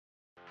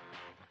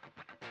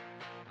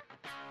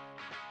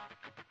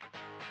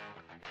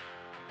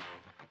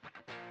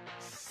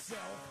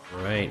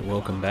All right,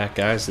 welcome back,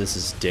 guys. This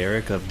is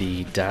Derek of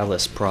the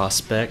Dallas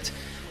Prospect,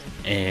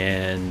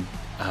 and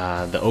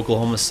the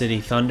Oklahoma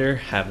City Thunder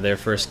have their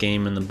first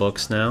game in the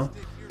books now.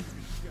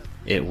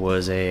 It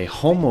was a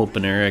home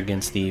opener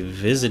against the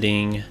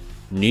visiting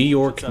New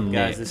York Knicks. What's up,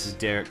 guys? This is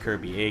Derek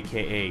Kirby,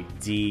 aka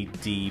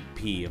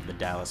DDP of the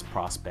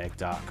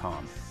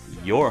DallasProspect.com,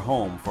 your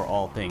home for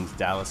all things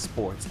Dallas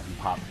sports and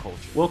pop culture.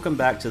 Welcome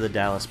back to the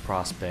Dallas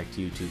Prospect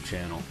YouTube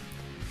channel.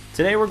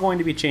 Today we're going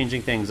to be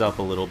changing things up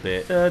a little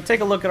bit to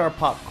take a look at our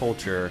pop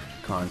culture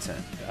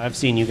content. I've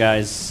seen you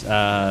guys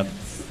 4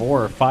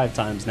 or 5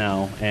 times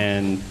now,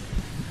 and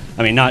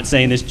I mean, not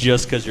saying this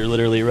just because you're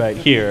literally right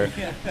here.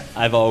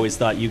 I've always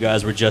thought you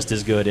guys were just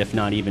as good, if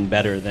not even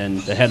better, than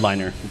the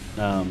headliner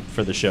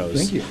for the shows.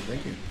 Thank you,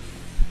 thank you.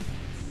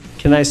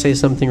 Can I say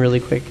something really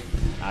quick?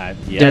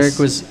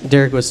 Yes.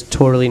 Derek was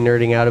totally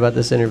nerding out about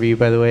this interview,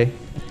 by the way.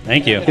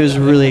 Thank you. He was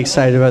really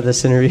excited about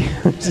this interview.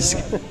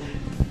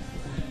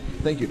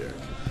 Thank you, Derek.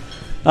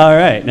 All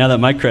right, now that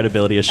my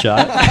credibility is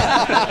shot.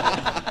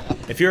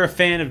 If you're a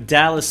fan of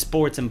Dallas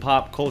sports and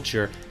pop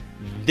culture,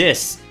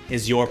 this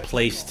is your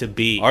place to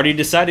be. Already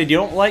decided you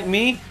don't like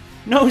me?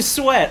 No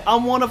sweat.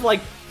 I'm one of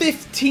like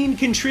 15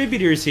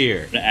 contributors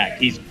here.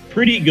 He's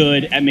pretty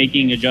good at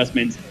making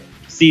adjustments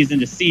season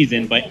to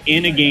season, but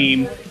in a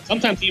game,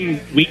 sometimes even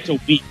week to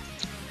week.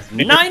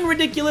 9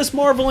 ridiculous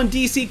Marvel and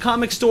DC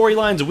comic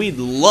storylines we'd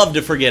love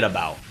to forget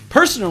about.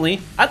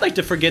 Personally, I'd like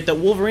to forget that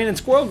Wolverine and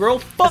Squirrel Girl,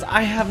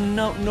 I have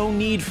no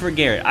need for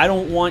Garrett. I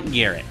don't want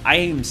Garrett. I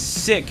am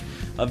sick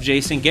of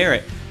Jason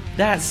Garrett.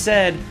 That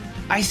said,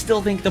 I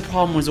still think the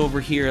problem was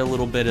over here a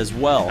little bit as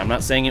well. I'm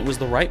not saying it was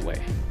the right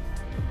way.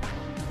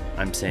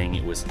 I'm saying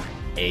it was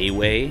a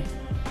way,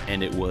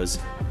 and it was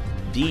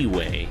the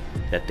way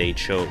that they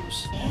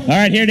chose. All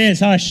right, here it is.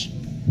 Hush.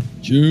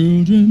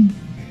 Children.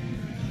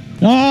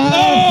 Oh,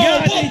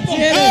 God, they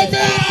did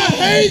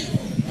it.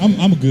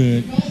 I'm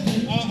good.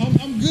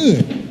 I'm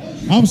good.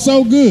 I'm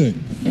so good.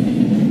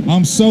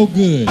 I'm so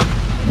good.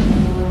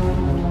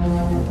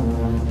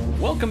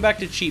 Welcome back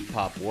to Cheap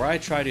Pop, where I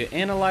try to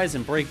analyze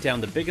and break down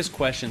the biggest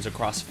questions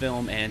across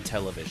film and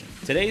television.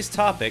 Today's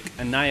topic,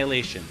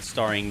 Annihilation,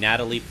 starring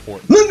Natalie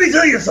Portman. Let me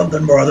tell you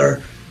something,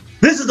 brother.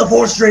 This is the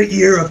 4th straight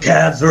year of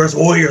Cavs versus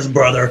Warriors,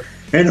 brother.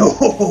 And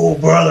oh,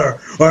 brother,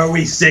 are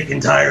we sick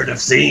and tired of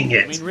seeing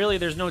it. I mean, really,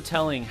 there's no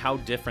telling how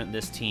different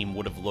this team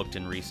would have looked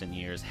in recent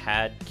years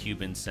had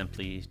Cuban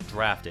simply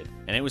drafted.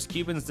 And it was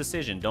Cuban's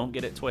decision, don't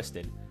get it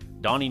twisted.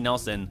 Donnie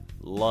Nelson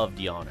loved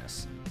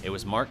Giannis. It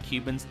was Mark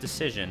Cuban's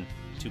decision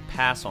to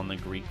pass on the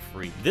Greek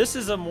Freak. This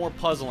is a more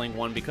puzzling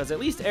one because at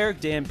least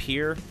Eric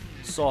Dampier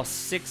saw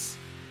 6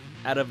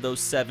 out of those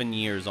 7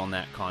 years on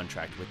that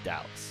contract with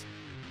Dallas.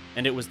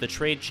 And it was the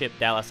trade chip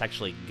Dallas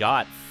actually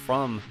got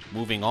from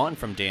moving on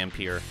from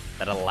Dampier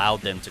that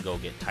allowed them to go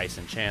get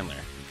Tyson Chandler.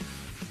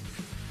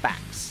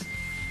 Facts.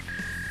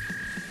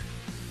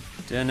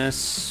 Dennis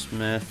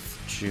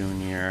Smith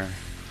Jr.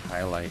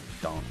 highlight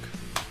dunk.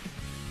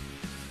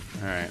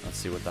 Alright, let's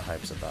see what the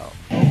hype's about.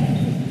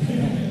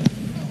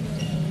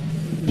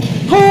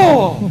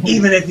 Oh!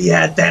 Even if he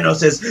had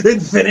Thanos'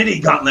 Infinity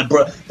Gauntlet,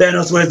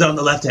 Thanos wears it on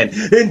the left hand.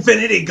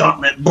 Infinity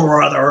Gauntlet,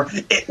 brother.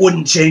 It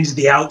wouldn't change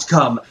the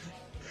outcome.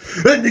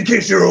 And in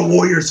case you're a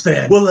Warriors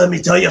fan, well, let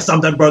me tell you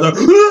something, brother.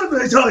 Let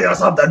me tell you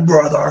something,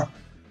 brother.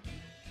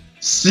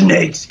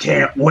 Snakes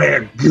can't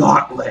wear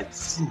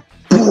gauntlets,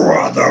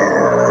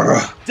 brother.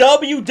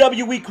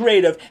 WWE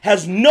Creative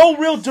has no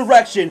real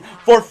direction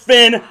for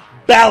Finn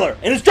Balor,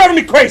 and it's driving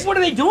me crazy. What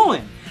are they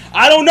doing?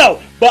 I don't know,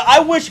 but I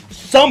wish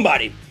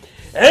somebody,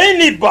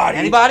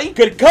 anybody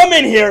could come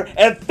in here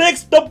and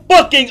fix the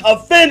booking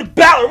of Finn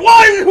Balor. Who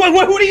are you? Who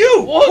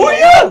are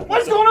you?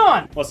 What's going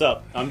on? What's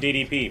up? I'm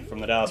DDP from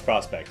the Dallas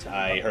Prospect.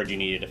 I heard you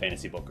needed a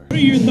fantasy booker. What are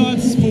your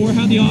thoughts for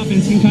how the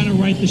offense can kind of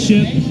right the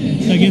ship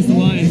against the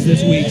Lions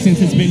this week,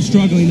 since it's been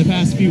struggling the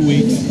past few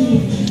weeks?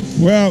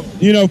 Well,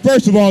 you know,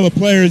 first of all, the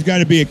players got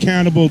to be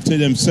accountable to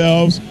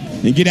themselves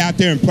and get out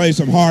there and play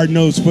some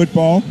hard-nosed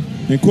football.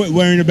 And quit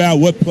worrying about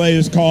what play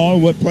is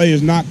called, what play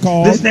is not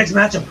called. This next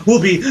matchup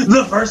will be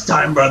the first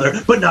time, brother,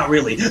 but not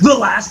really. The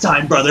last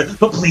time, brother,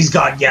 but please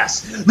God,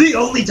 yes. The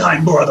only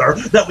time, brother,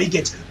 that we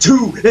get 2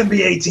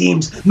 NBA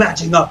teams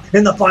matching up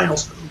in the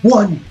finals.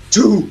 1,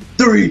 2,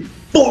 3,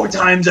 4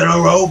 times in a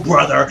row,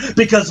 brother.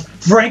 Because,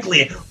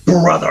 frankly,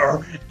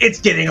 brother,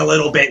 it's getting a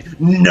little bit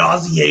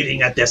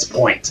nauseating at this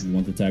point. You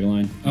want the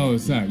tagline? Oh,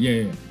 sorry.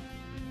 Yeah.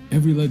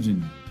 Every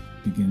legend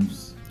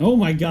begins. Oh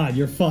my God,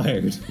 you're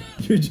fired.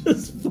 You're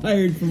just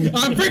fired from the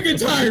I'm freaking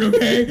tired,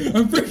 okay?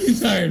 I'm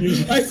freaking tired.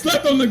 I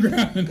slept on the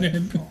ground,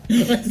 man.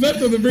 I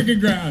slept on the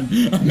freaking ground.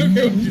 I don't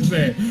care what you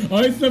say.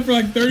 I slept for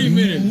like 30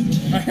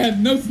 minutes. I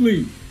had no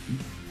sleep.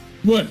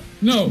 What?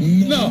 No.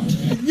 You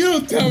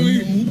don't tell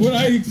me what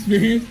I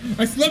experienced.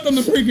 I slept on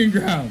the freaking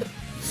ground.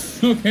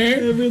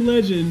 Okay? Every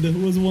legend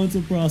was once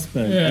a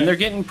prospect. Yeah. And they're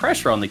getting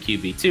pressure on the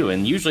QB too,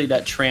 and usually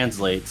that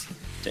translates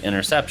to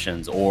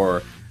interceptions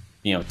or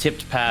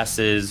tipped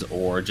passes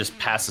or just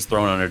passes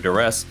thrown under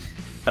duress.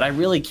 But I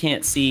really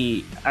can't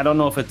see, I don't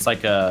know if it's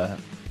like a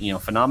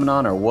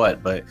phenomenon or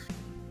what, but